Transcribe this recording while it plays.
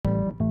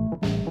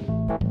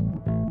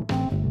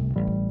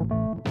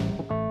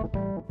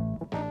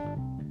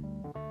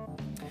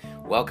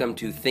Welcome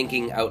to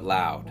Thinking Out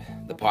Loud,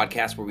 the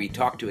podcast where we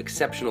talk to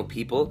exceptional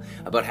people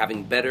about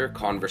having better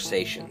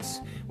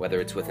conversations, whether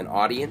it's with an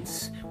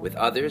audience, with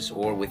others,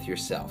 or with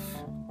yourself.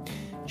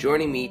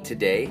 Joining me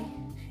today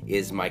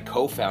is my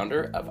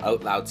co-founder of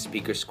Out Loud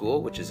Speaker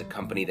School, which is a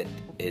company that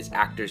is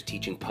actors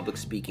teaching public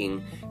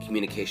speaking,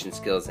 communication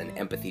skills, and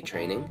empathy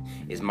training,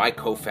 is my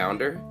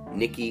co-founder,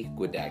 Nicky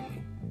Guadagni.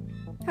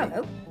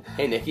 Hello.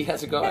 Hey, Nicky,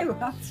 how's it going? Hey,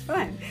 well, it's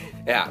fine.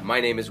 Yeah, my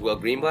name is Will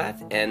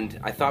Greenblatt, and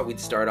I thought we'd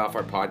start off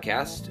our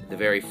podcast, the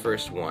very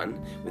first one,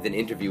 with an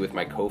interview with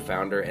my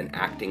co-founder and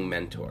acting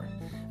mentor.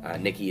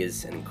 Nicky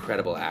is an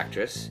incredible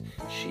actress.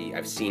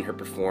 I've seen her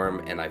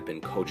perform, and I've been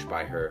coached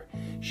by her.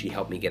 She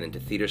helped me get into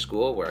theatre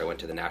school, where I went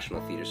to the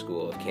National Theatre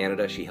School of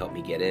Canada. She helped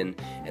me get in,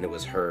 and it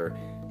was her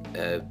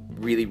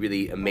really,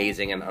 really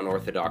amazing and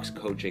unorthodox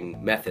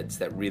coaching methods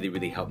that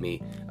really helped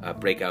me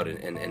break out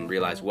and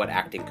realize what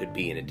acting could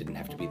be, and it didn't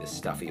have to be this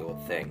stuffy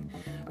old thing.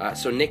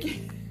 So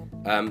Nicky,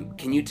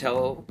 can you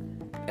tell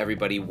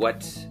everybody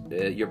what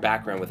your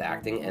background with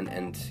acting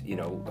and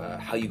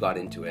how you got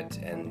into it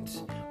and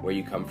where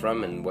you come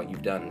from and what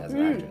you've done as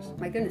an actress?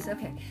 My goodness,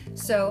 okay.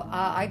 So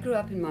I grew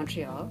up in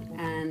Montreal,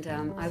 and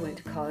I went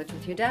to college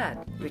with your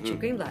dad, Richard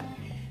Greenblatt,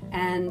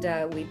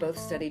 and we both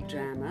studied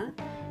drama.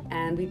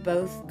 And we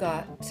both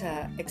got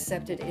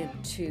accepted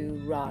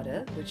into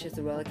RADA, which is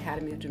the Royal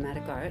Academy of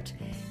Dramatic Art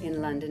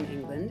in London,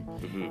 England.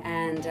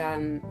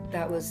 And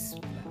that was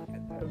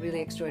a really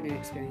extraordinary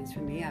experience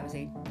for me. I was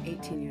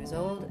 18 years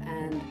old,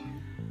 and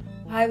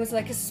I was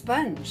like a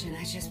sponge, and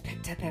I just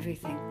picked up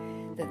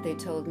everything that they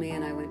told me,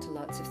 and I went to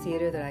lots of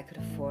theatre that I could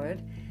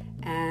afford,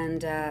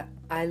 and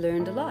I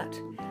learned a lot.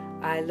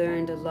 I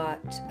learned a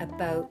lot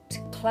about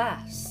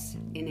class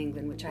in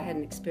England, which I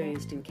hadn't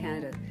experienced in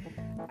Canada.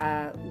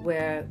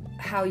 Where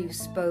how you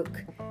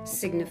spoke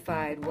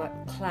signified what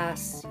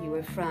class you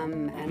were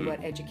from and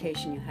what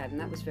education you had, and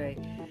that was very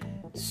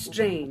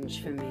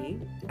strange for me.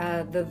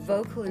 The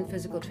vocal and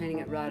physical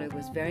training at RADA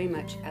was very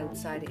much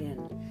outside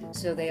in,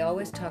 so they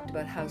always talked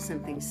about how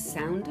something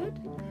sounded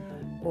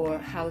or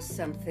how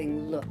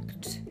something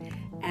looked,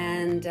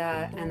 and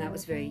that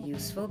was very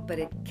useful, but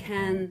it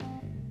can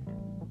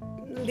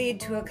lead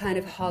to a kind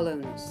of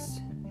hollowness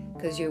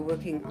because you're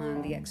working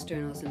on the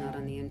externals and not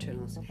on the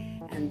internals.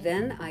 And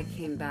then I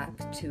came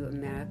back to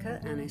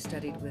America, and I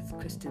studied with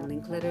Kristen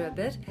Linklater a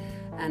bit,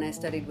 and I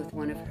studied with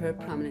one of her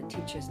prominent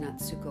teachers,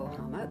 Natsuko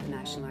Hama, at the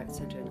National Arts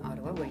Centre in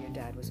Ottawa, where your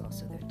dad was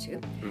also there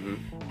too.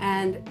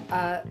 And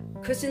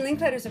Kristen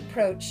Linklater's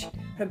approach,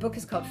 her book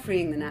is called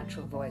Freeing the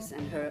Natural Voice,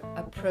 and her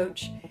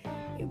approach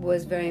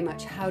was very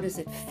much how does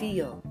it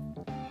feel,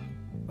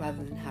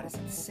 rather than how does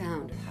it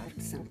sound or how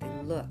does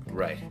something look.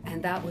 Right.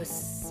 And that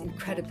was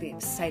incredibly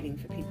exciting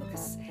for people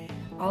because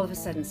all of a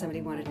sudden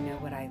somebody wanted to know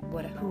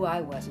who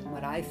I was and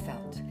what I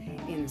felt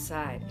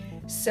inside.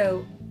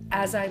 So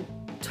as I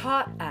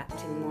taught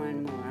acting more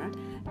and more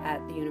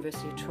at the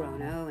University of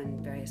Toronto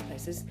and various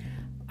places,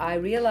 I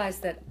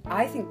realized that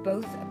I think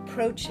both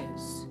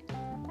approaches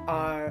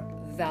are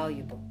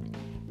valuable.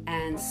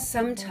 And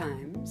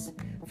sometimes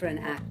for an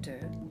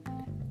actor,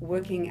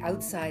 working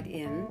outside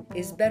in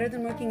is better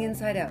than working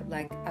inside out.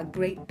 Like a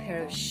great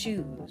pair of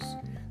shoes,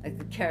 like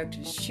the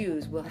character's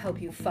shoes, will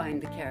help you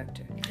find the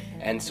character.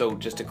 And so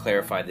just to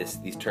clarify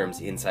these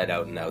terms inside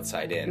out and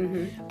outside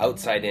in,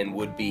 outside in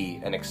would be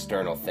an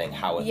external thing,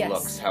 how it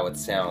looks, how it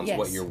sounds,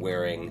 what you're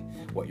wearing,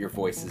 what your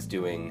voice is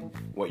doing,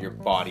 what your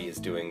body is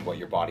doing, what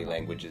your body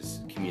language is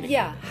communicating.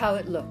 Yeah, how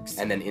it looks.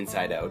 And then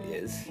inside out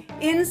is?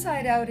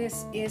 Inside out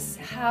is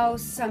how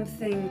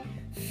something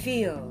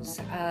feels,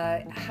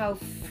 how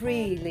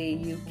freely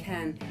you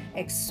can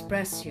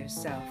express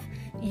yourself.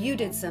 You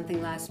did something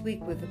last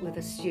week with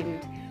a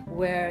student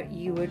where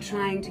you were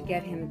trying to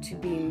get him to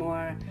be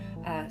more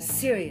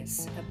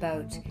serious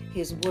about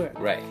his work.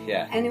 Right,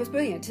 yeah. And it was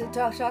brilliant to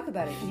talk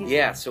about it.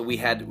 Yeah, so we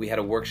had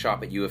a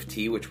workshop at U of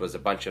T, which was a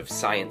bunch of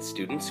science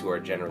students who are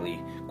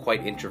generally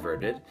quite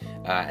introverted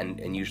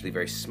and usually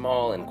very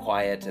small and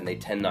quiet, and they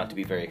tend not to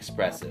be very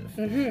expressive.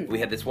 We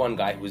had this one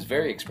guy who was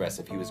very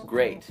expressive. He was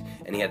great,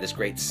 and he had this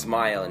great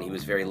smile, and he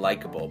was very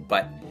likable,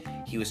 but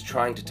he was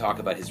trying to talk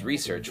about his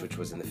research, which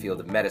was in the field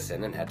of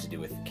medicine and had to do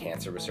with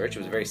cancer research. It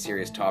was a very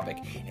serious topic,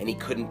 and he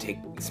couldn't take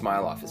the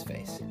smile off his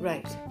face.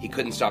 Right. He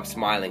couldn't stop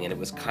smiling, and it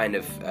was kind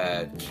of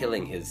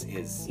killing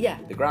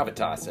the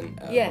gravitas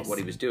and what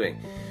he was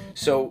doing.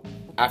 So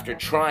after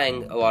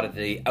trying a lot of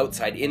the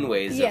outside-in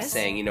ways of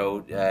saying,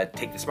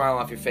 take the smile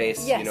off your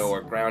face,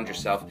 or ground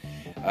yourself,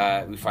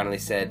 we finally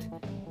said,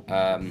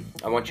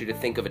 I want you to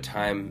think of a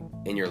time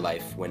in your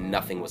life when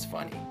nothing was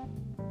funny.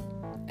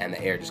 And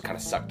the air just kind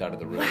of sucked out of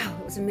the room. Wow,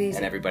 it was amazing.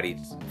 And everybody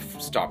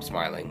stopped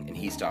smiling, and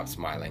he stopped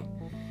smiling.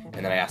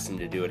 And then I asked him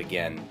to do it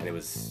again, and it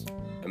was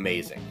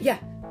amazing. Yeah.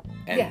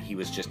 And he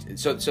was just...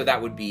 So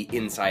that would be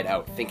inside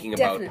out, thinking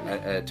about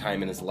a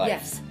time in his life.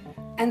 Yes.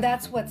 And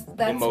that's what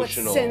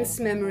sense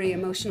memory,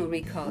 emotional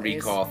recall is.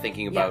 Recall,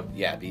 thinking about,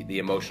 the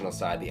emotional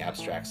side, the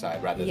abstract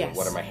side, rather than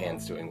what are my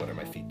hands doing, what are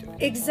my feet doing.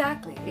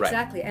 Exactly. Right.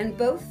 And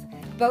both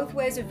both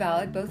ways are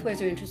valid. Both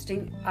ways are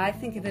interesting. I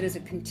think of it as a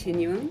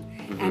continuum,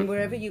 and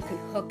wherever you can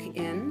hook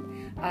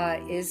in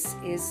is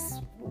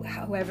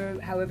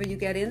however you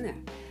get in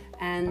there.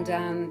 And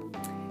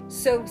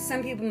so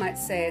some people might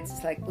say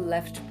it's like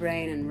left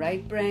brain and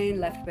right brain.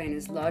 Left brain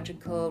is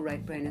logical.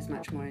 Right brain is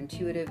much more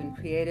intuitive and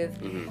creative.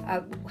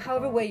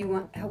 Whatever way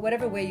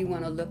you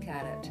want to look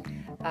at it.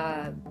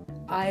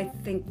 I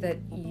think that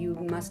you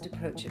must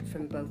approach it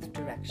from both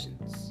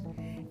directions.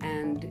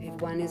 And if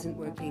one isn't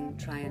working,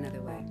 try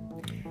another way.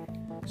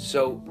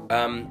 So,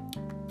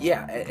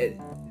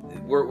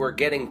 we're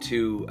getting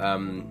to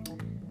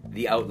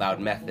the out loud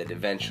method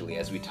eventually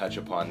as we touch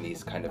upon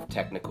these kind of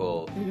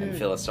technical and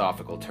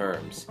philosophical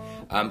terms.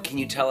 Can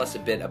you tell us a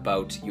bit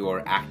about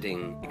your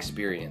acting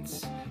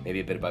experience? Maybe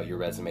a bit about your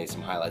resume,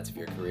 some highlights of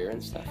your career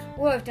and stuff.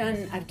 Well, I've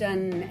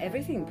done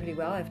everything pretty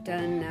well. I've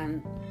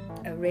done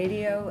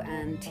radio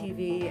and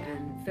TV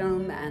and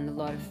film and a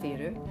lot of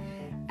theater.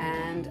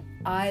 And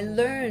I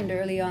learned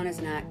early on as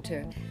an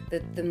actor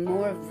that the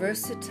more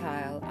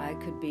versatile I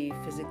could be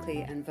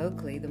physically and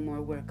vocally, the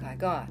more work I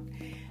got.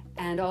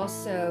 And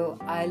also,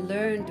 I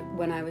learned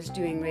when I was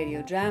doing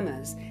radio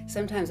dramas,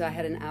 sometimes I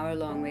had an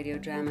hour-long radio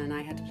drama and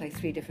I had to play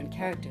 3 different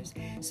characters.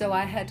 So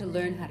I had to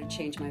learn how to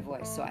change my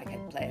voice. So I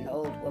could play an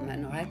old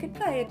woman, or I could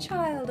play a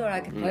child, or I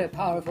could play a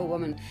powerful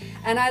woman.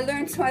 And I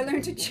learned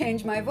to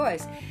change my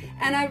voice.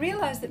 And I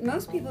realized that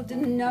most people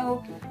didn't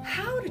know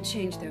how to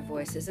change their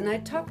voices. And I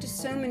talked to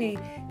so many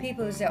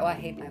people who said, oh, I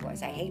hate my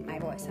voice.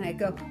 And I'd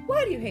go,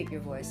 why do you hate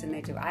your voice? And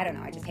they'd go, I don't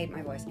know, I just hate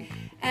my voice.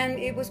 And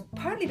it was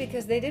partly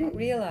because they didn't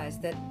realize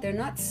that they're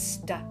not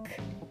stuck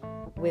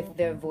with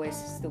their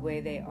voices the way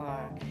they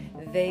are.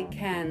 They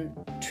can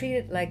treat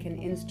it like an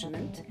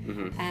instrument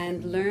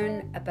and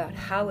learn about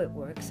how it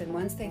works. And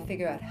once they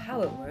figure out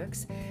how it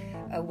works,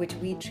 which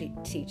we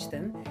teach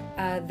them,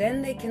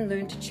 then they can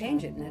learn to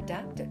change it and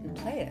adapt it and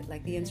play it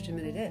like the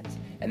instrument it is.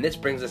 And this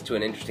brings us to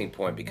an interesting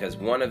point, because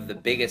one of the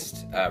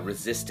biggest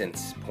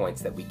resistance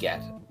points that we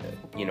get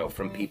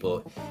from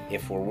people,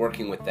 if we're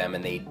working with them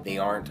and they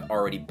aren't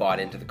already bought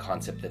into the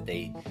concept that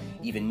they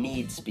even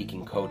need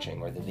speaking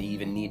coaching, or that they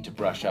even need to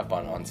brush up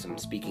on some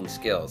speaking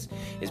skills,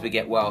 is we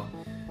get, well,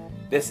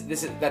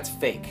 that's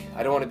fake.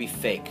 I don't want to be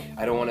fake.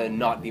 I don't want to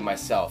not be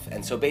myself.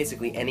 And so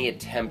basically any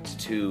attempt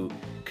to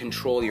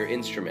control your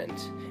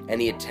instrument,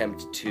 any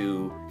attempt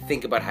to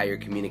think about how you're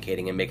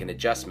communicating and make an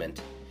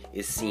adjustment,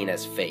 is seen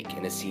as fake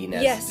and is seen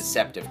as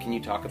deceptive. Can you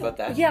talk about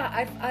that?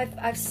 Yeah,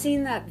 I've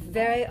seen that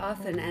very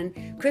often.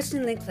 And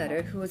Kristen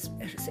Linkletter,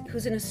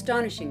 who's an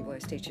astonishing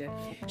voice teacher,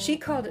 she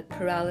called it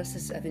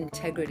paralysis of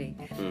integrity,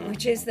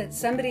 which is that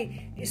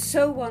somebody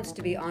so wants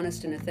to be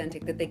honest and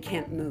authentic that they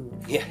can't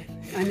move. Yeah.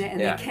 And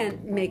they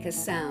can't make a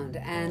sound.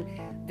 And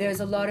there's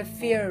a lot of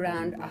fear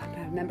around.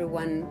 I remember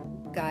one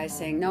guy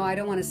saying, no, I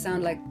don't want to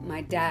sound like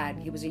my dad.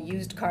 He was a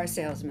used car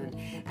salesman,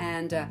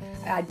 and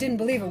I didn't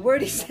believe a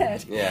word he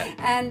said. Yeah.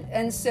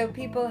 And so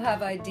people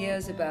have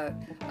ideas about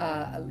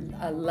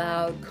a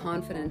loud,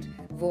 confident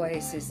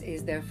voice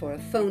is therefore a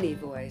phony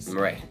voice.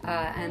 Right.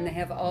 And they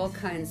have all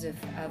kinds of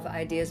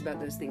ideas about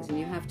those things, and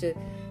you have to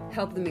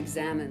help them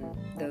examine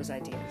those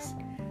ideas.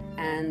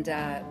 And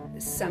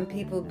some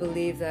people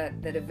believe that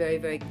a very,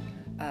 very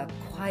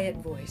quiet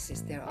voice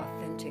is their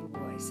authentic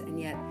voice, and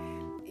yet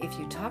if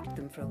you talk to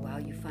them for a while,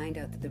 you find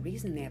out that the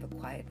reason they have a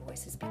quiet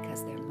voice is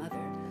because their mother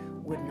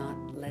would not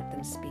let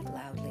them speak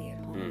loudly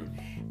at home.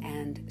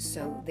 And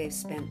so they've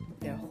spent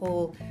their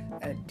whole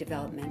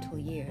developmental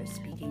years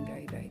speaking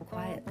very, very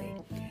quietly.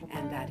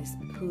 And that is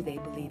who they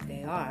believe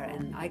they are.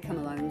 And I come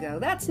along and go,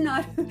 that's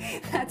not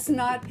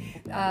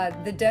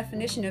the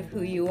definition of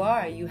who you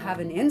are. You have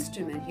an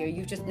instrument here.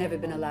 You've just never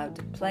been allowed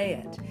to play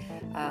it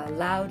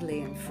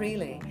loudly and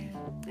freely.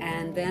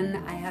 And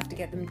then I have to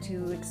get them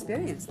to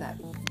experience that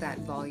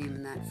volume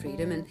and that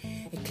freedom, and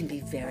it can be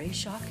very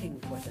shocking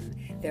for them.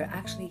 They're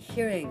actually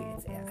hearing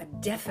a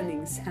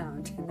deafening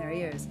sound in their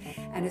ears,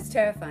 and it's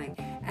terrifying.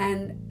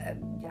 And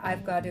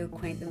I've got to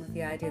acquaint them with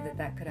the idea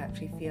that could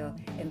actually feel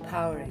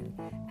empowering,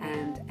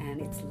 and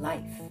it's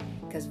life,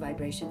 because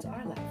vibrations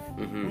are life,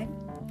 right?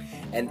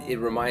 And it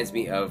reminds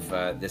me of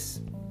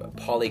this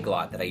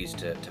polyglot that I used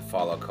to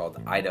follow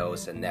called Idaho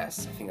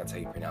Ness. I think that's how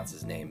you pronounce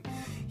his name.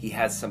 He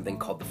has something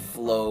called the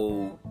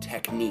flow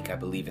technique, I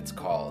believe it's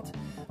called.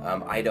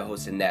 Idaho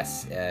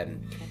Ness,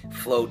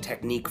 flow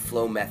technique,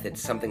 flow method,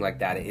 something like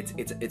that.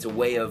 It's a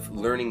way of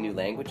learning new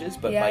languages,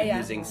 but by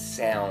using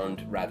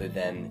sound rather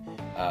than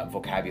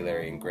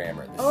vocabulary and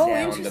grammar. The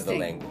sound of the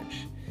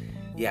language.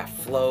 Yeah,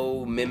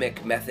 flow,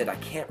 mimic, method. I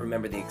can't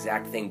remember the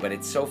exact thing, but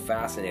it's so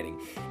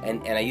fascinating.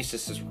 And I used to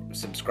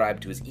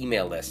subscribe to his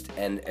email list.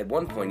 And at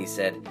one point he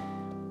said,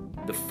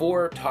 the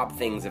 4 top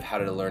things of how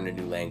to learn a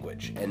new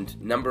language. And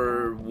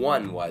number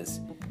 1 was,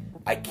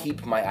 I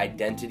keep my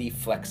identity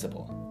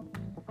flexible.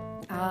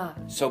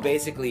 So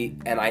basically,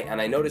 and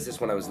I noticed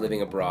this when I was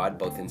living abroad,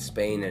 both in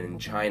Spain and in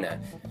China,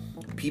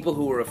 people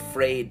who were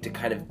afraid to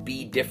kind of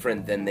be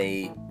different than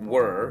they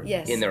were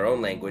in their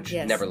own language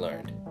never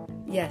learned.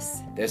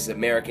 Yes. There's an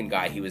American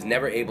guy, he was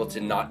never able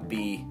to not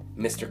be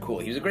Mr. Cool.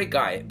 He was a great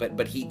guy,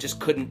 but he just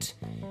couldn't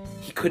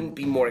he couldn't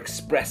be more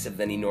expressive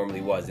than he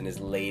normally was in his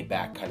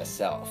laid-back kind of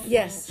self.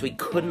 Yes. So he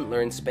couldn't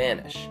learn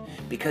Spanish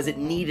because it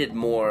needed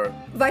more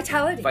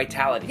Vitality.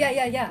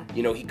 Yeah.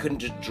 You know, he couldn't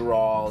just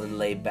drawl and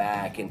lay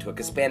back into it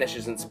because Spanish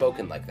isn't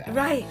spoken like that.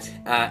 Right.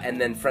 And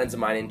then friends of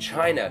mine in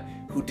China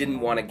who didn't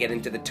want to get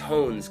into the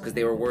tones because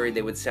they were worried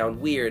they would sound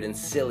weird and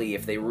silly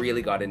if they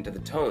really got into the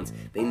tones.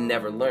 They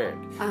never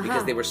learned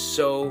because they were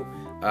so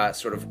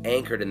sort of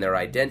anchored in their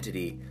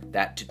identity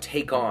that to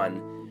take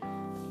on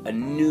a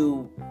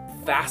new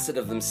facet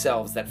of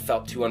themselves that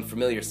felt too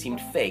unfamiliar seemed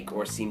fake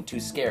or seemed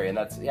too scary, and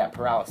that's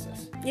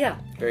paralysis. Yeah.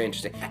 Very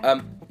interesting.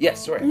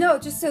 Yes, sorry. No,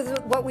 just so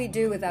that what we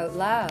do with Out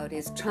Loud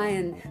is try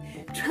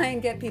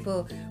and get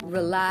people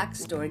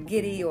relaxed or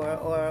giddy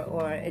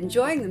or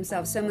enjoying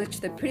themselves so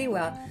much that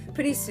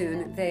pretty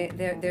soon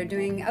they're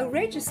doing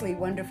outrageously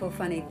wonderful,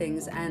 funny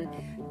things and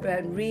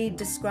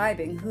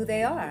re-describing who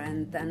they are,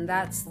 and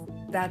that's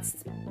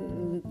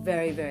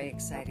very, very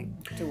exciting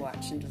to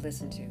watch and to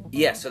listen to.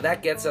 Yeah, so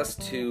that gets us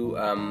to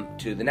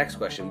the next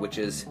question, which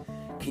is,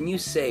 can you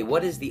say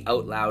what is the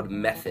Out Loud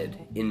method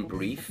in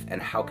brief, and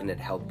how can it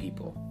help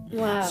people?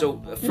 Wow. So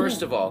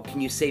first of all,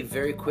 can you say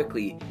very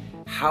quickly,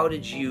 how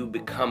did you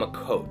become a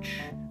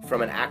coach?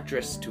 From an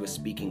actress to a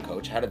speaking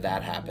coach, how did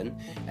that happen?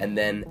 And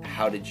then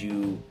how did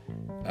you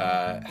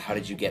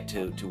get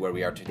to where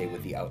we are today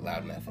with the Out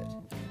Loud method?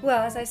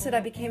 Well, as I said,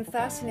 I became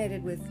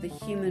fascinated with the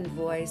human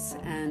voice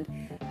and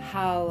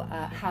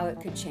how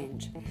it could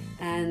change.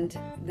 And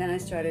then I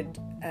started,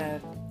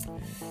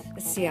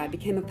 I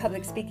became a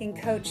public speaking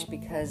coach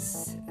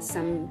because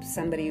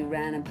somebody who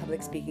ran a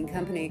public speaking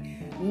company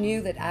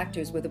knew that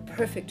actors were the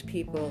perfect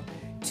people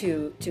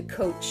to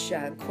coach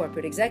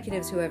corporate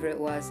executives, whoever it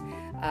was,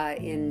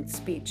 in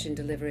speech and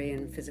delivery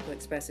and physical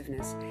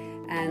expressiveness.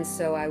 And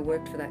so I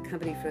worked for that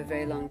company for a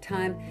very long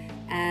time,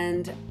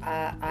 and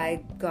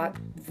I got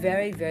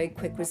very, very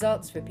quick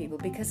results for people,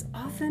 because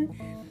often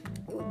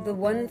the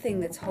one thing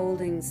that's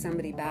holding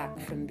somebody back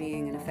from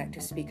being an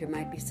effective speaker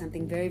might be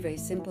something very, very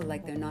simple,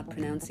 like they're not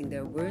pronouncing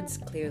their words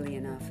clearly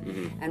enough.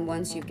 And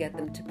once you get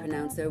them to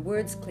pronounce their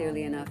words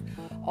clearly enough,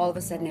 all of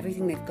a sudden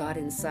everything they've got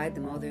inside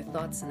them, all their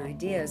thoughts and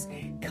ideas,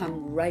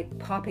 come right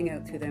popping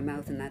out through their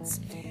mouth, and that's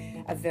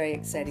a very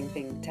exciting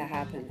thing to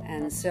happen.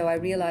 And so I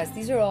realized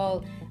these are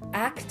all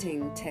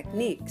acting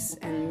techniques,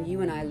 and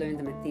you and I learned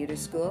them at theater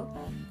school,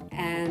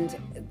 and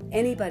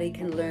anybody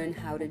can learn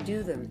how to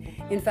do them.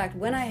 In fact,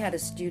 when I had a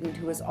student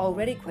who was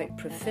already quite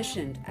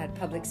proficient at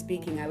public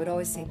speaking, I would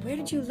always say, "Where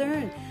did you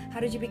learn?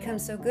 How did you become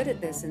so good at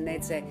this?" And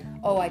they'd say,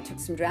 "Oh, I took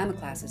some drama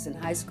classes in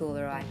high school,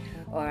 or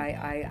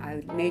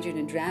I majored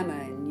in drama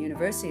in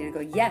university." And I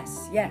go,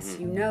 yes,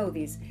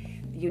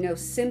 you know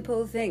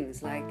simple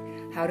things like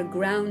how to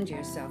ground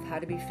yourself, how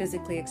to be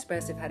physically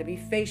expressive, how to be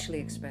facially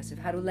expressive,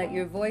 how to let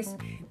your voice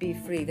be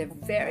free.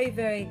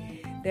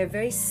 They're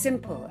very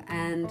simple,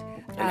 and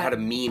how to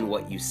mean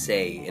what you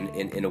say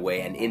in a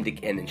way,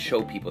 and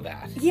show people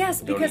that.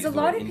 Yes, because a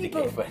lot of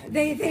people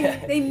they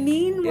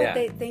mean what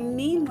they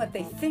mean what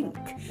they think,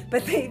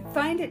 but they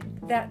find it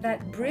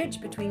that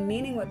bridge between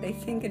meaning what they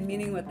think and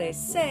meaning what they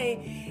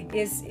say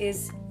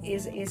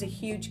is a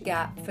huge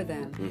gap for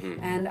them.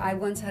 And I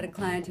once had a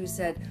client who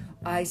said,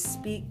 "I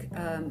speak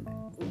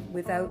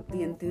without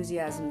the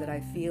enthusiasm that I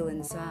feel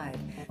inside."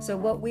 So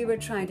what we were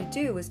trying to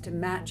do was to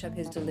match up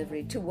his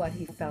delivery to what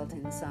he felt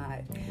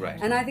inside. Right.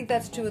 And I think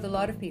that's true with a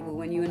lot of people.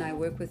 When you and I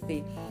work with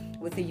the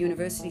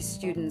university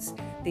students,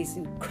 these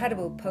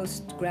incredible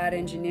post-grad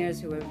engineers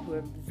who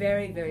are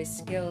very, very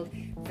skilled,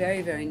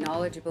 very, very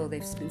knowledgeable.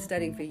 They've been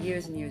studying for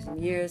years and years and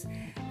years,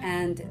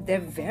 and they're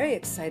very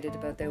excited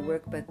about their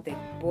work, but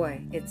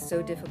it's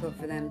so difficult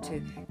for them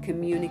to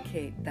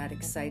communicate that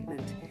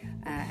excitement.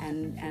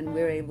 And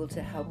we're able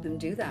to help them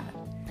do that.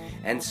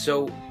 And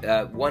so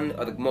one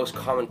of the most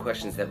common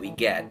questions that we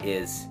get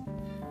is,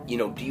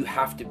 do you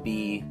have to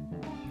be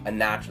a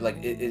natural,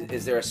 like,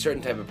 is there a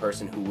certain type of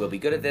person who will be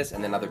good at this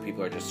and then other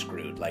people are just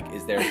screwed? Like,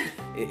 is there,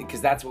 because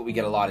that's what we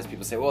get a lot, is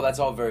people say, well, that's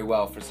all very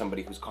well for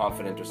somebody who's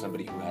confident, or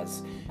somebody who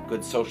has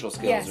good social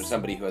skills, or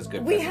somebody who has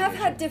good We have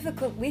had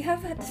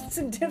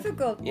some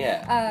difficult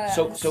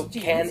so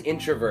can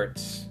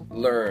introverts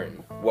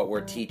learn what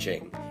we're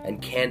teaching,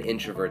 and can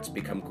introverts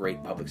become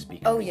great public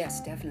speakers? Oh yes,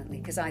 definitely,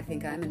 because I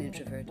think I'm an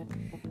introvert,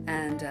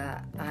 and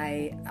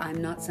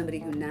I'm not somebody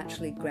who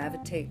naturally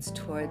gravitates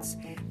towards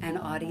an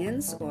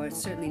audience, or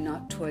certainly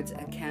not towards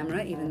a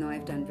camera, even though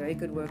I've done very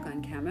good work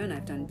on camera and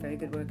I've done very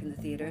good work in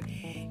the theater.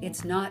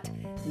 It's not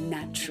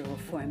natural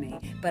for me,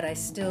 but I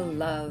still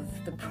love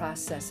the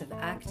process of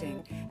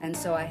acting, and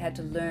so I had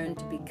to learn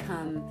to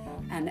become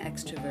an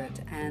extrovert.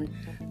 And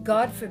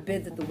God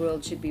forbid that the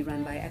world should be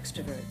run by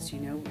extroverts.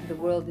 The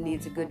world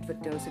needs a good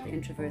dose of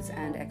introverts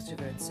and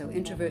extroverts. So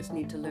introverts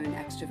need to learn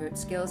extrovert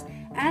skills,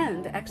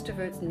 and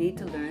extroverts need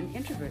to learn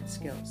introvert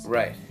skills.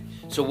 Right.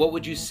 So what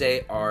would you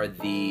say are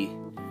the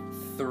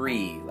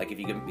three, like if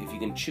you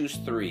can choose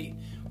three,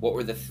 what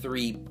were the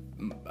three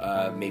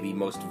maybe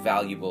most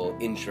valuable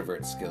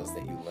introvert skills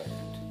that you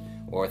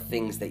learned? or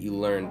things that you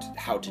learned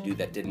how to do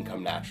that didn't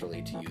come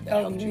naturally to you? That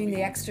Oh, helped you mean be,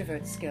 the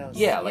extrovert skills?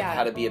 yeah, like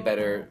how to be a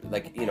better,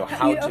 like, you know,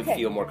 how to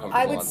feel more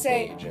comfortable on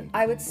stage. And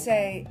I would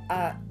say,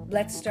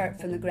 let's start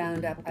from the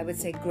ground up. I would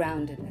say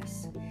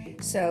groundedness.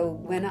 So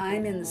when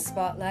I'm in the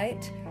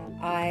spotlight,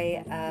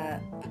 I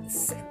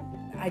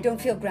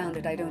don't feel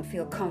grounded. I don't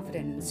feel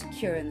confident and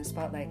secure in the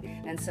spotlight.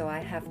 And so I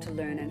have to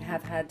learn and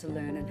have had to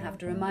learn and have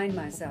to remind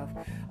myself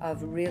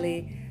of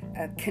really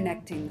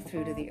connecting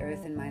through to the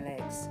earth in my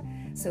legs.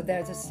 So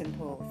there's a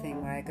simple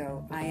thing where I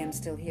go, I am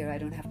still here. I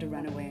don't have to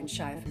run away and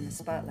shy from the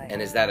spotlight.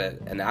 And is that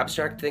an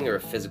abstract thing or a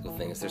physical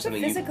thing? Is there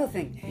something? It's a physical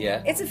thing.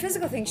 Yeah. It's a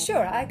physical thing.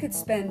 Sure, I could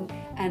spend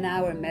an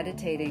hour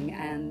meditating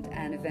and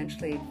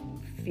eventually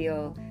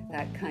feel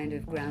that kind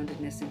of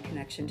groundedness and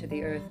connection to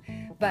the earth.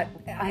 But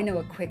I know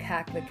a quick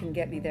hack that can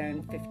get me there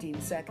in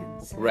 15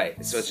 seconds.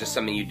 Right. So it's just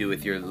something you do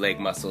with your leg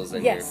muscles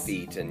and Yes. your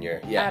feet and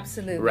your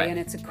Absolutely, Right. and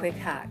it's a quick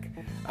hack.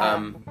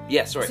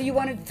 Yeah. Sorry. So you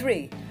wanted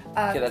three.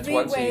 Okay, that's three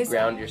one. So you ways.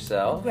 ground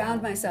yourself.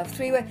 Ground myself.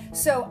 3 ways.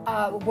 So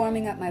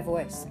warming up my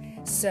voice.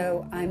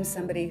 So I'm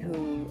somebody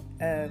who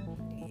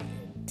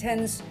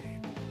tends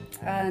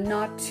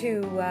not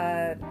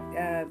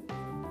to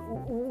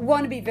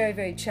want to be very,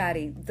 very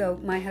chatty, though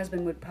my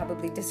husband would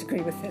probably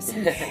disagree with this.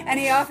 And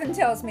he often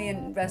tells me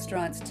in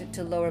restaurants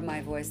to lower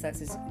my voice. That's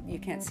his, you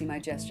can't see my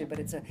gesture, but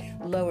it's a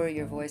lower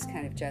your voice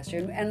kind of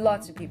gesture. And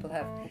lots of people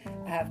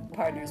have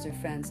partners or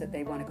friends that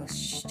they want to go,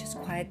 shh, just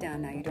quiet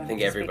down now. You don't I think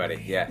have to everybody,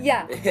 speak. yeah.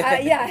 Yeah,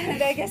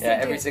 and I guess Yeah,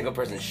 they every do. single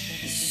person,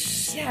 shh.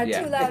 Yeah,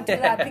 Yeah. too loud.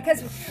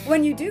 Because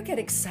when you do get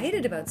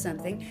excited about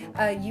something,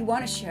 you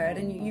want to share it,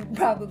 and you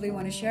probably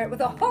want to share it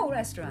with a whole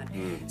restaurant.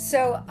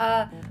 So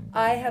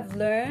I have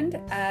learned,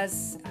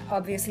 as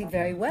obviously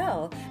very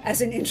well,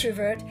 as an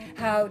introvert,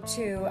 how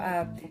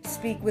to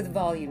speak with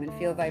volume and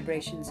feel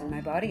vibrations in my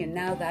body, and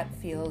now that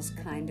feels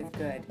kind of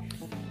good.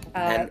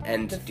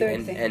 And the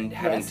third thing,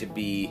 having yes. to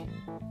be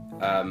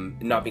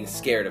not being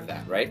scared of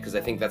that, right? Because I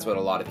think that's what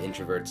a lot of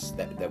introverts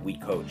that we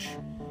coach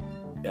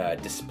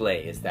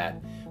display, is that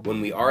when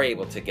we are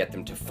able to get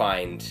them to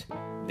find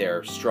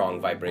their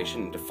strong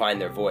vibration and to find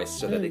their voice,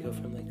 so that they go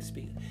from like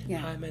speak,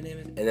 hi, my name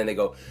is, and then they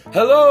go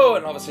hello,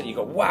 and all of a sudden you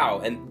go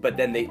wow, but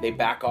then they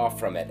back off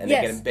from it and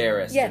they get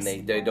embarrassed and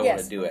they don't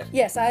want to do it.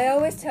 Yes, I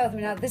always tell them,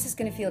 now this is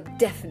going to feel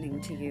deafening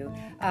to you,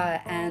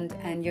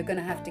 and you're going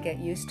to have to get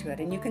used to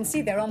it. And you can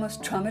see they're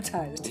almost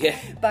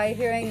traumatized by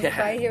hearing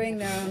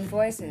their own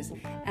voices.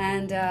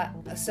 And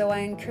so I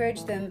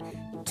encourage them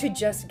to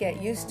just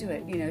get used to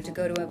it, to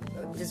go to a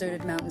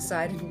deserted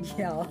mountainside and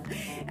yell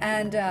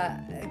and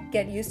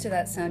get used to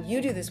that sound.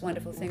 You do this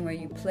wonderful thing where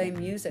you play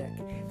music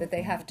that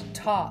they have to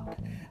top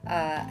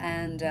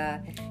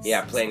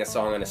playing a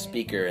song on a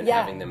speaker and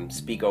having them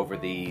speak over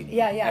the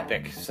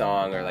epic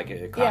song, or like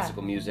a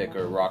classical music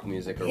or rock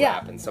music or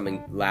rap, and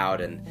something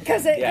loud, and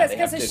because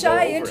a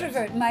shy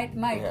introvert might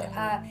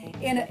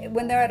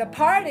when they're at a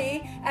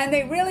party and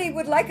they really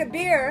would like a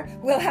beer,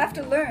 will have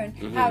to learn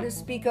how to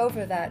speak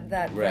over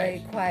that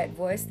very quiet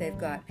voice they've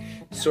got.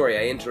 Sorry,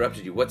 I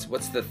interrupted you. What's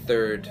the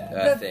third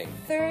thing?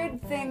 The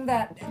third thing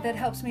that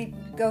helps me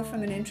go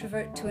from an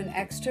introvert to an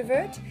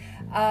extrovert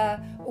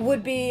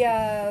would be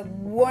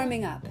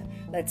warming up,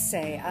 let's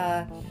say.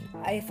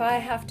 If I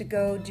have to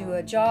go do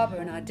a job or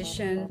an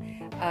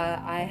audition,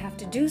 I have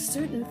to do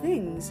certain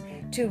things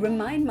to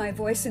remind my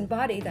voice and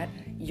body that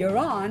you're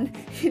on.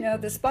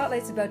 The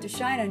spotlight's about to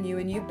shine on you,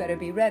 and you better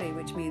be ready.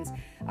 Which means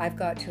I've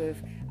got to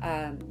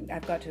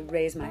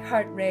raise my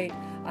heart rate.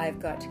 I've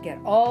got to get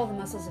all the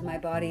muscles of my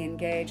body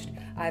engaged.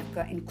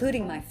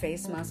 Including my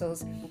face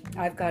muscles.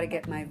 I've got to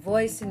get my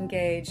voice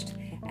engaged.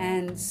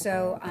 And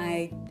so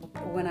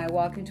when I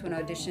walk into an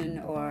audition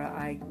or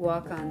I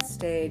walk on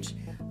stage,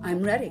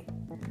 I'm ready.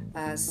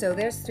 So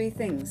there's 3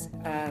 things.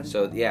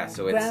 So it's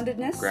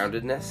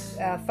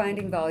groundedness,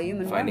 finding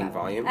volume,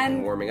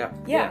 and warming up.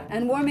 Yeah,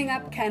 and warming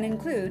up can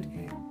include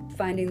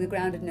finding the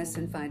groundedness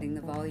and finding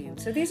the volume.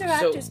 So these are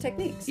actors'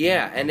 techniques.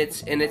 Yeah, and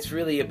it's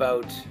really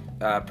about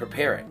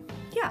preparing.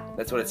 Yeah.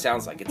 That's what it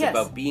sounds like. It's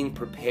about being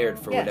prepared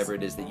for whatever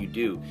it is that you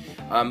do.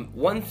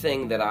 One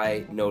thing that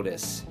I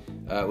notice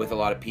with a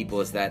lot of people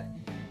is that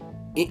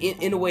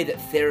in a way that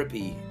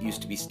therapy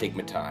used to be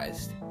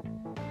stigmatized,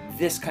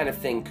 this kind of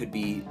thing could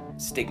be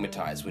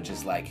stigmatized, which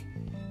is like,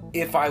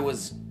 if I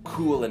was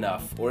cool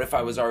enough or if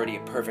I was already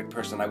a perfect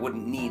person, I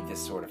wouldn't need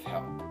this sort of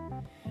help.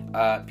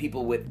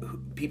 People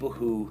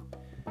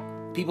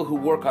who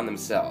work on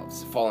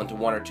themselves fall into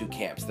one or two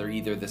camps. They're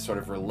either the sort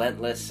of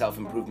relentless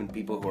self-improvement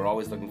people who are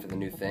always looking for the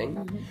new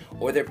thing,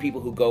 or they're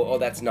people who go, oh,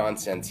 that's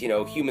nonsense.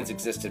 Humans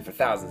existed for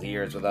thousands of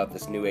years without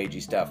this new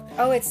agey stuff.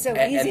 Oh, it's so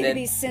easy to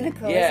be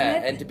cynical, isn't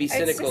it? And to be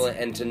cynical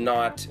and to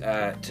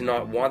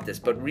not want this.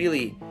 But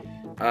really,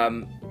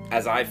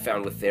 as I've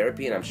found with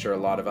therapy, and I'm sure a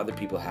lot of other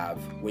people have,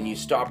 when you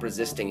stop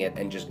resisting it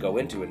and just go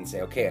into it and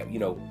say, okay,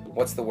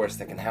 what's the worst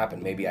that can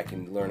happen? Maybe I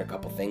can learn a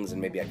couple things, and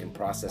maybe I can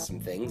process some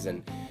things,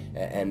 and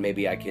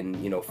maybe I can,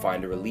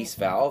 find a release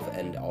valve,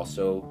 and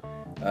also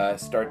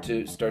start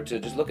to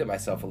just look at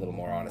myself a little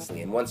more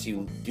honestly. And once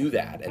you do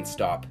that and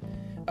stop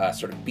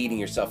sort of beating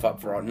yourself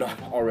up for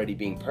not already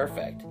being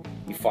perfect,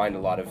 you find a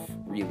lot of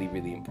really,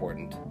 really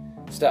important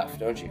stuff,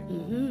 don't you?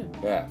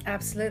 Mm-hmm. Yeah,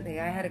 absolutely.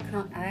 I had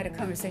a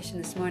conversation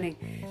this morning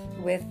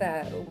with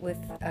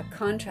a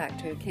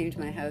contractor who came to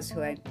my house,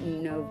 who I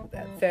know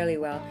fairly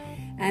well,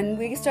 and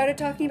we started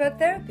talking about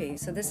therapy.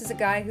 So this is a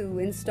guy who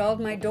installed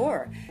my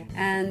door,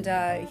 and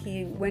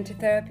he went to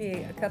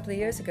therapy a couple of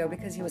years ago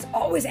because he was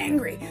always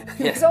angry.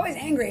 He was always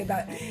angry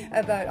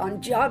about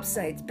on job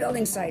sites,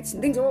 building sites,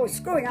 and things were always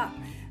screwing up.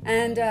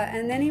 And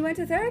then he went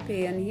to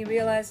therapy, and he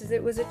realizes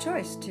it was a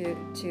choice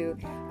to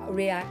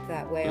react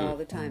that way all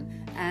the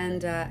time.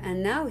 And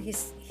now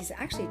he's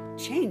actually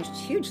changed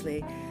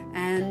hugely,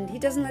 and he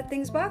doesn't let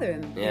things bother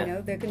him. Yeah. You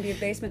know, there can be a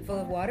basement full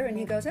of water, and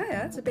he goes, "Oh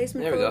yeah, it's a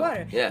basement There we full of go.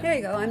 water. Yeah. There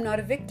you go. I'm not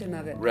a victim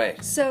of it."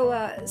 Right. So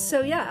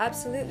yeah,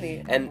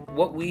 absolutely. And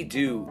what we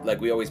do, like,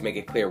 we always make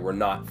it clear, we're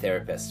not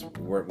therapists.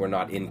 We're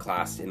not in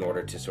class in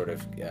order to sort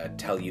of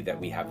tell you that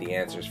we have the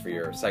answers for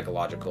your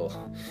psychological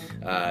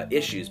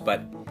issues,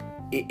 but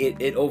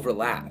it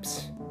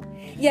overlaps.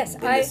 Yes,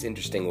 in this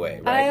interesting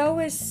way, right? I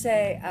always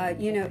say,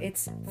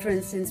 it's, for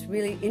instance,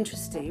 really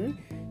interesting.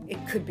 It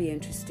could be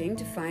interesting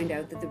to find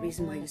out that the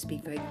reason why you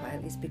speak very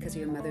quietly is because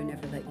your mother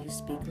never let you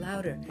speak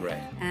louder.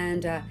 Right.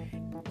 And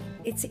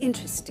it's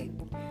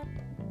interesting.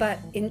 But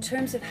in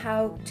terms of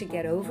how to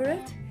get over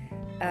it,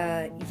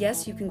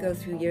 yes, you can go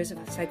through years of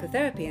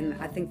psychotherapy, and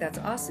I think that's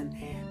awesome.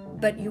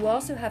 But you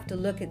also have to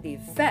look at the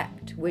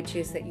effect, which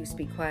is that you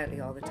speak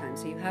quietly all the time.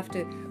 So you have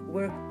to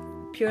work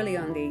purely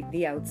on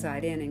the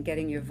outside in and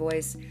getting your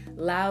voice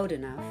loud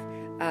enough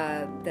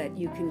that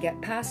you can get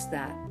past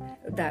that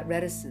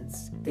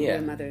reticence that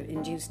your mother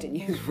induced in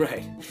you.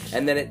 Right.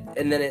 And then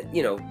it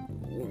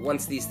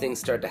once these things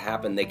start to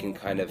happen, they can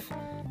kind of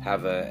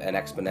have an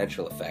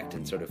exponential effect,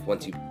 and sort of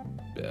once you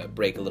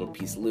break a little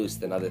piece loose,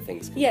 then other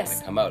things can kind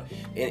of come out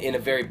in a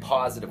very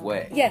positive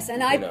way. Yes,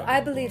 and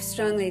I believe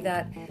strongly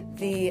that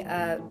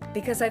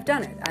because I've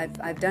done it.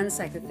 I've done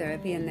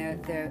psychotherapy, and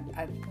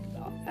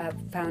I've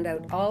found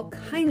out all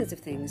kinds of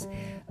things,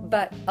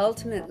 but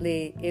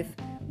ultimately, if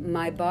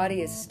my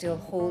body is still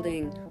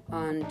holding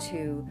on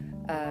to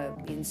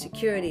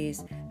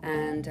insecurities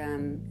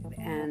and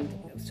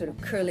sort of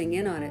curling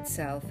in on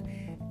itself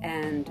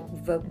and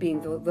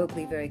being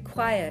vocally very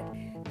quiet,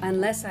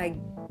 unless I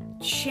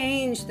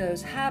change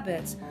those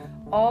habits,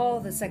 all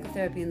the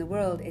psychotherapy in the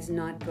world is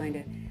not going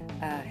to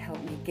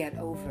help me get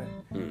over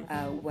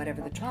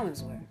whatever the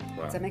traumas were.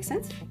 Wow. Does that make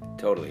sense?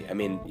 Totally. I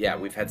mean, yeah,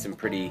 we've had some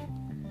pretty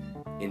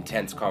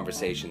intense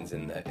conversations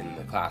in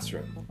the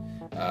classroom.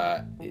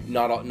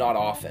 Not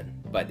often,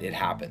 but it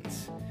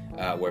happens,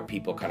 where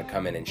people kind of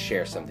come in and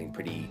share something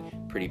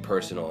pretty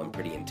personal and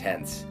pretty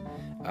intense,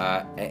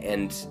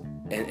 and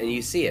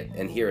you see it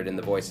and hear it in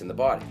the voice and the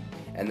body.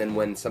 And then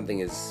when something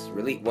is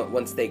really,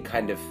 once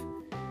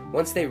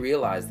they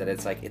realize that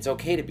it's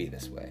okay to be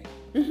this way,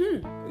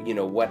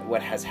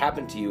 what has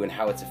happened to you and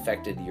how it's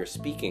affected your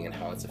speaking and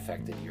how it's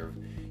affected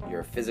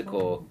your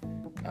physical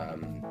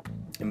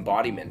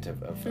embodiment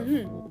of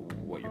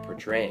what you're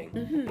portraying.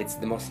 It's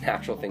the most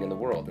natural thing in the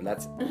world, and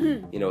that's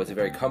it's a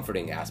very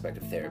comforting aspect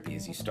of therapy,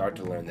 is you start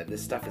to learn that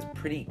this stuff is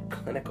pretty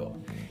clinical.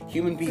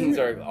 Human beings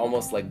are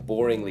almost like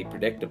boringly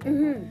predictable.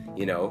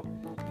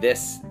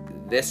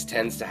 This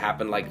tends to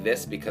happen like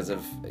this because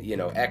of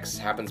X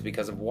happens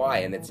because of Y,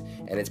 and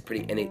it's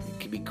pretty, and it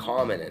can be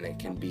common, and it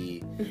can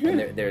be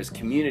and there's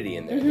community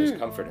in there, there's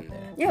comfort in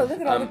there. Yeah,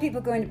 look at all the people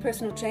going to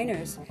personal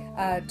trainers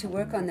to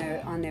work on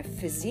their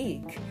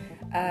physique,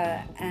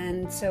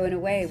 and so in a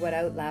way, what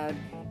Out Loud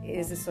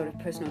is a sort of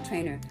personal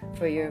trainer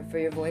for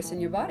your voice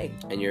and your body.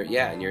 And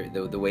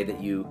the way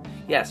that you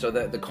so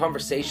the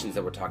conversations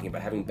that we're talking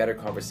about, having better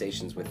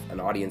conversations with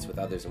an audience, with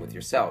others, and with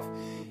yourself,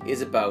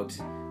 is about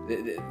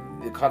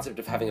the concept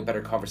of having a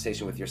better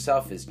conversation with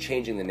yourself is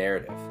changing the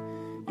narrative.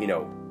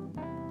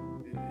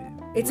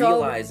 It's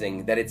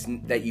realizing that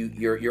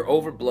you're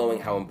overblowing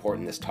how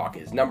important this talk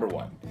is. Number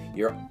one,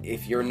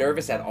 if you're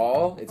nervous at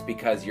all, it's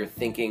because you're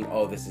thinking,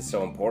 oh, this is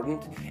so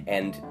important,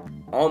 and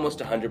almost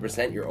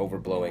 100% you're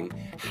overblowing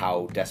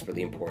how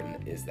desperately important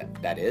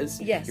that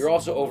is. Yes. You're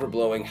also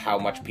overblowing how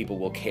much people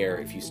will care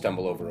if you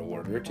stumble over a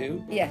word or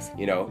two. Yes.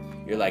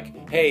 You're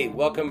like, hey,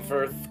 welcome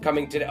for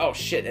coming today. Oh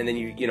shit, and then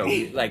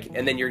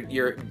and then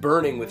you're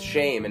burning with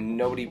shame, and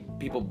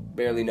people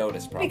barely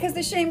notice. Probably because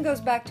the shame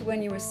goes back to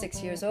when you were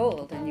 6 years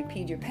old and you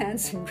peed your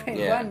pants in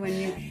grade 1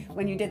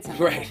 when you did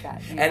something like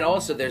that. And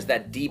also there's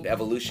that deep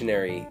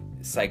evolutionary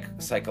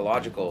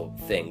psychological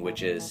thing,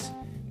 which is,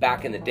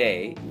 back in the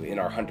day, in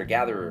our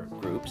hunter-gatherer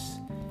groups,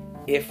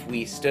 if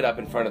we stood up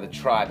in front of the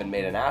tribe and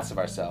made an ass of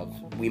ourselves,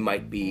 we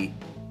might be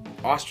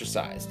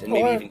ostracized and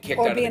maybe even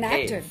kicked out of the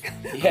cave.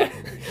 Yeah,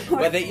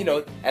 but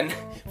and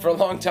for a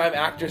long time,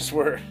 actors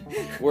were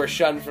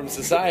shunned from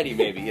society.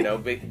 Maybe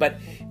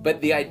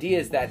but the idea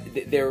is that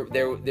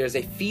there's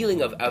a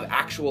feeling of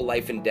actual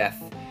life and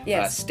death.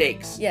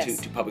 Stakes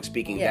to public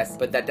speaking,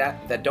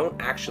 that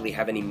don't actually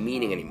have any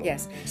meaning anymore.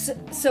 Yes.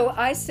 So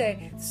I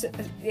say,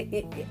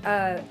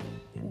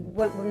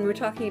 when we're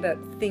talking about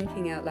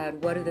thinking out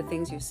loud, what are the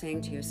things you're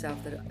saying to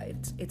yourself? That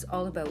it's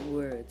all about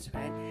words,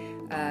 right?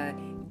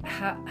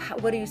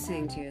 What are you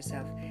saying to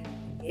yourself?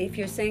 If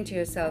you're saying to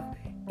yourself,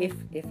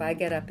 if I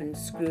get up and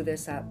screw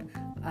this up,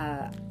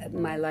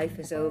 my life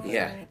is over.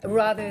 Yeah.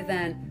 Rather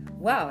than,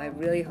 wow, I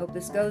really hope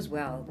this goes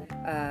well.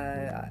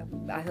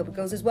 I hope it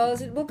goes as well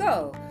as it will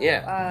go.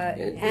 Yeah.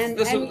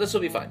 This will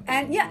be fine.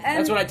 And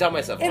that's what I tell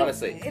myself,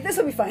 honestly. This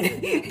will be fine.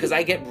 Because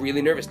I get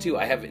really nervous too.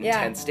 I have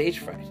intense stage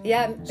fright.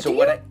 Yeah. So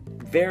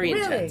very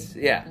really? intense.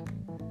 Yeah.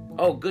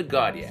 Oh, good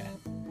God, yeah.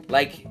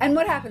 Like. And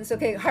what happens?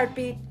 Okay,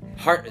 heartbeat.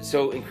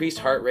 So increased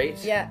heart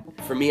rate. Yeah.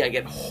 For me, I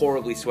get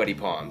horribly sweaty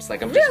palms.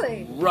 Like I'm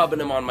really? just rubbing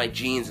them on my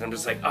jeans, and I'm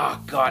just like,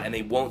 oh God, and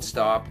they won't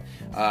stop.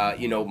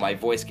 My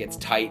voice gets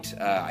tight.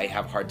 I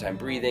have a hard time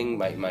breathing.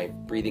 My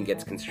breathing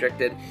gets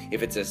constricted.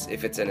 If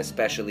it's an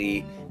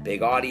especially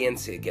big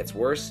audience, it gets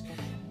worse.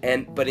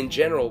 But in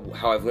general,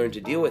 how I've learned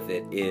to deal with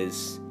it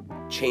is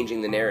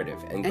changing the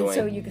narrative and going. And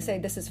so you can say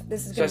this is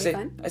going to be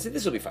fun. I said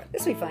this will be fine.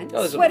 This will be fine.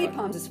 Oh, sweaty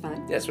palms is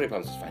fun. Yeah, sweaty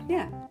palms is fine.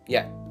 Yeah.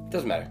 Yeah,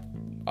 doesn't matter.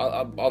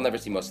 I'll never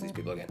see most of these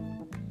people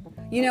again.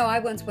 You know, I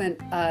once went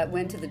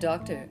to the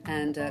doctor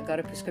and got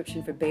a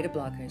prescription for beta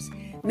blockers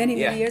many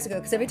years ago,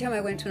 because every time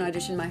I went to an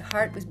audition, my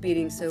heart was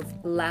beating so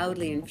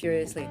loudly and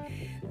furiously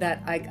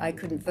that I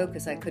couldn't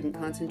focus, I couldn't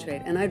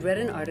concentrate. And I'd read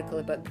an article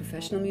about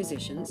professional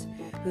musicians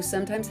who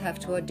sometimes have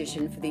to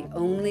audition for the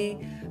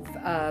only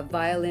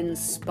violin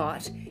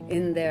spot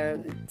in their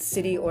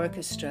city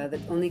orchestra that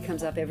only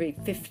comes up every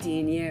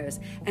 15 years.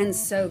 And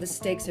so the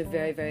stakes are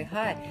very, very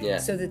high. Yeah.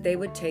 So that they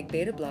would take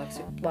beta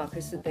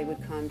blockers so that they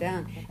would calm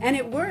down. And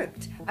it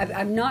worked.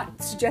 I'm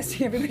not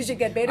suggesting everybody should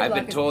get beta blockers.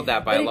 I've been told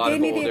that by a lot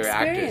of older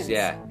actors.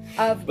 Yeah.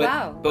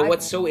 But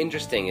what's so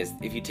interesting is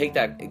if you take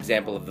that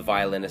example of the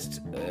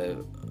violinist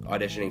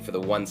auditioning for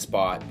the one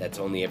spot that's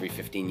only every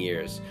 15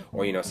 years,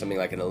 or something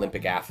like an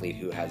Olympic athlete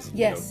who has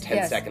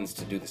 10 seconds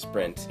to do the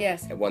sprint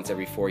at once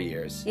every 4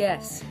 years.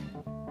 Yes.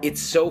 It's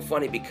so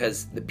funny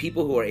because the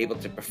people who are able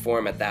to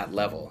perform at that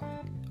level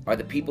are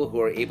the people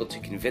who are able to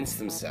convince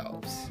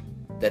themselves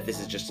that this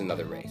is just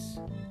another race,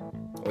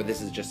 or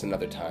this is just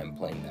another time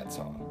playing that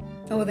song.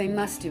 Oh, they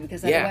must do,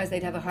 because otherwise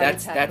they'd have a heart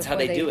attack. That's how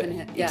they do it.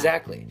 Yeah.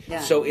 Exactly.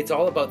 Yeah. So it's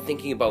all about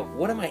thinking about,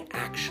 what am I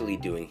actually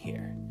doing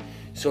here?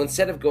 So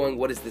instead of going,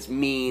 what does this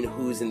mean?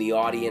 Who's in the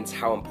audience?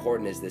 How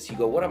important is this? You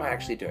go, what am I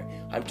actually doing?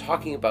 I'm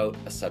talking about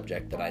a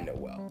subject that I know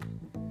well.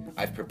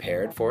 I've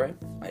prepared for it.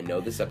 I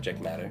know the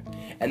subject matter.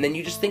 And then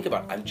you just think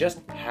about, I'm just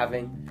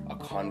having a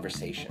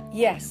conversation.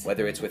 Yes.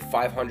 Whether it's with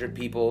 500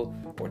 people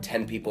or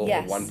 10 people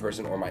or one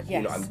person or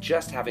I'm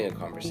just having a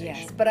conversation.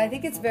 Yes, but I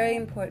think it's very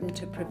important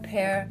to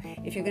prepare.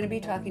 If you're going to be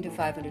talking to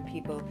 500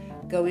 people,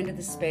 go into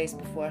the space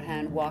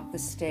beforehand, walk the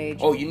stage.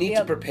 Oh, you need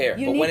to prepare.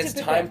 But when it's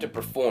time to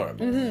perform,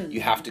 mm-hmm.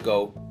 you have to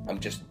go, I'm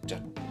just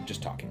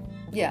talking.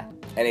 Yeah.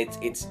 And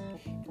it's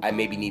I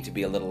maybe need to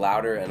be a little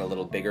louder and a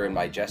little bigger in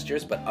my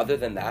gestures, but other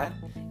than that,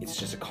 it's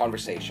just a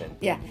conversation.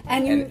 Yeah,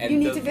 and you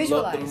need to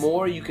visualize. The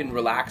more you can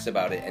relax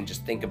about it and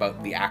just think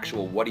about the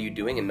actual, what are you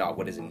doing, and not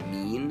what does it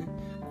mean,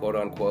 quote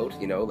unquote,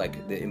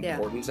 like the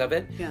importance of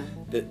it,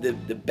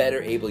 the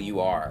better able you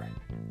are.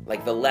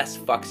 Like, the less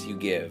fucks you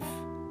give,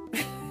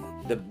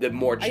 the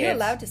more chance. Are you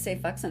allowed to say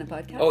fucks on a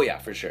podcast? Oh yeah,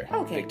 for sure.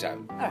 Okay. Big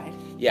time. All right.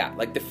 Yeah,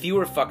 like the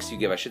fewer fucks you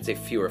give, I should say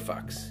fewer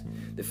fucks.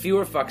 The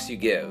fewer fucks you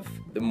give,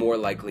 the more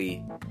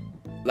likely,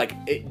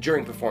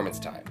 during performance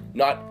time,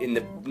 not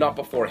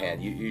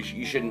beforehand.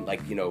 You shouldn't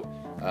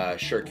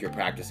shirk your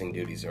practicing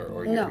duties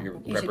or your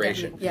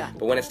preparation. Yeah.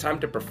 But when it's time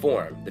to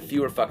perform, the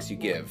fewer fucks you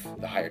give,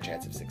 the higher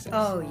chance of success.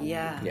 Oh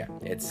yeah. Yeah,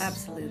 it's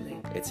absolutely.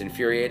 It's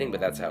infuriating, but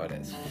that's how it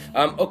is.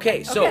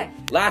 Okay, so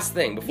last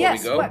thing before we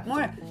go. What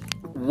more?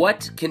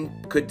 What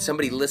could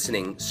somebody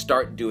listening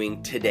start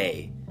doing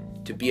today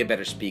to be a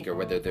better speaker,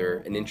 whether they're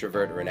an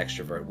introvert or an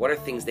extrovert? What are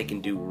things they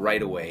can do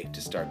right away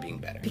to start being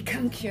better?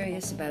 Become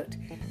curious about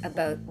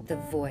the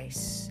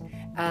voice,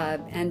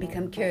 and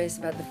become curious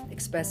about the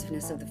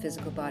expressiveness of the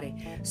physical body.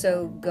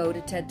 So go to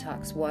TED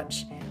Talks,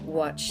 watch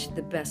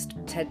the best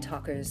TED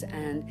Talkers,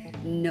 and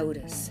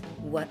notice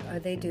what are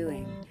they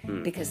doing,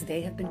 because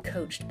they have been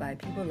coached by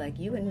people like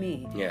you and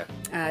me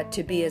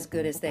to be as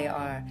good as they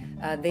are.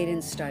 They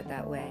didn't start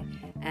that way,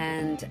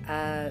 and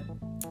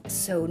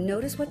so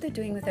notice what they're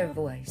doing with their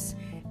voice.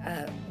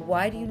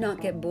 Why do you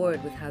not get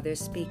bored with how they're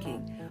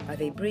speaking? Are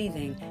they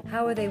breathing?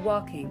 How are they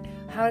walking?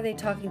 How are they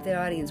talking to their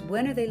audience?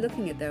 When are they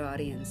looking at their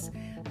audience?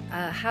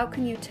 How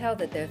can you tell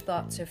that their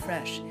thoughts are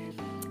fresh?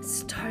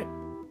 Start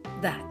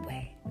that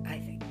way, I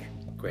think.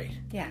 Great.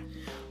 Yeah.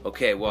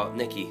 Okay, well,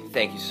 Nicky,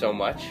 thank you so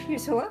much. You're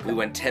so welcome. We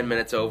went 10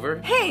 minutes over.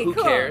 Hey, Who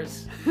cool.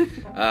 cares?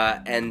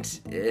 And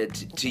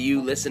to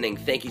you listening,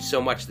 thank you so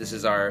much. This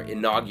is our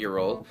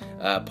inaugural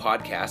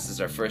podcast. This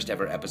is our first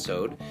ever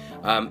episode.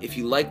 If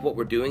you like what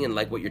we're doing and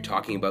like what you're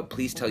talking about,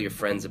 please tell your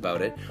friends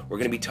about it. We're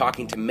going to be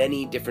talking to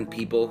many different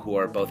people who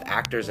are both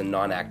actors and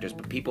non-actors,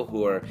 but people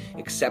who are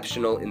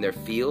exceptional in their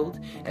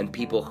field and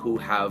people who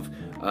have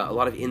a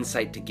lot of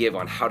insight to give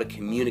on how to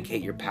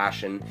communicate your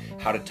passion,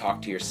 how to talk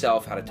to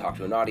yourself, how to talk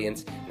to an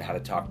audience, and how to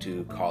talk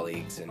to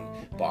colleagues and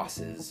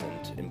bosses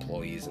and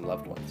employees and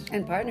loved ones.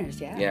 And partners,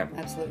 yeah. Yeah.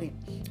 Absolutely.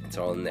 It's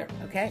all in there.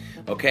 Okay.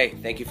 Okay,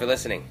 thank you for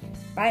listening.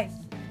 Bye.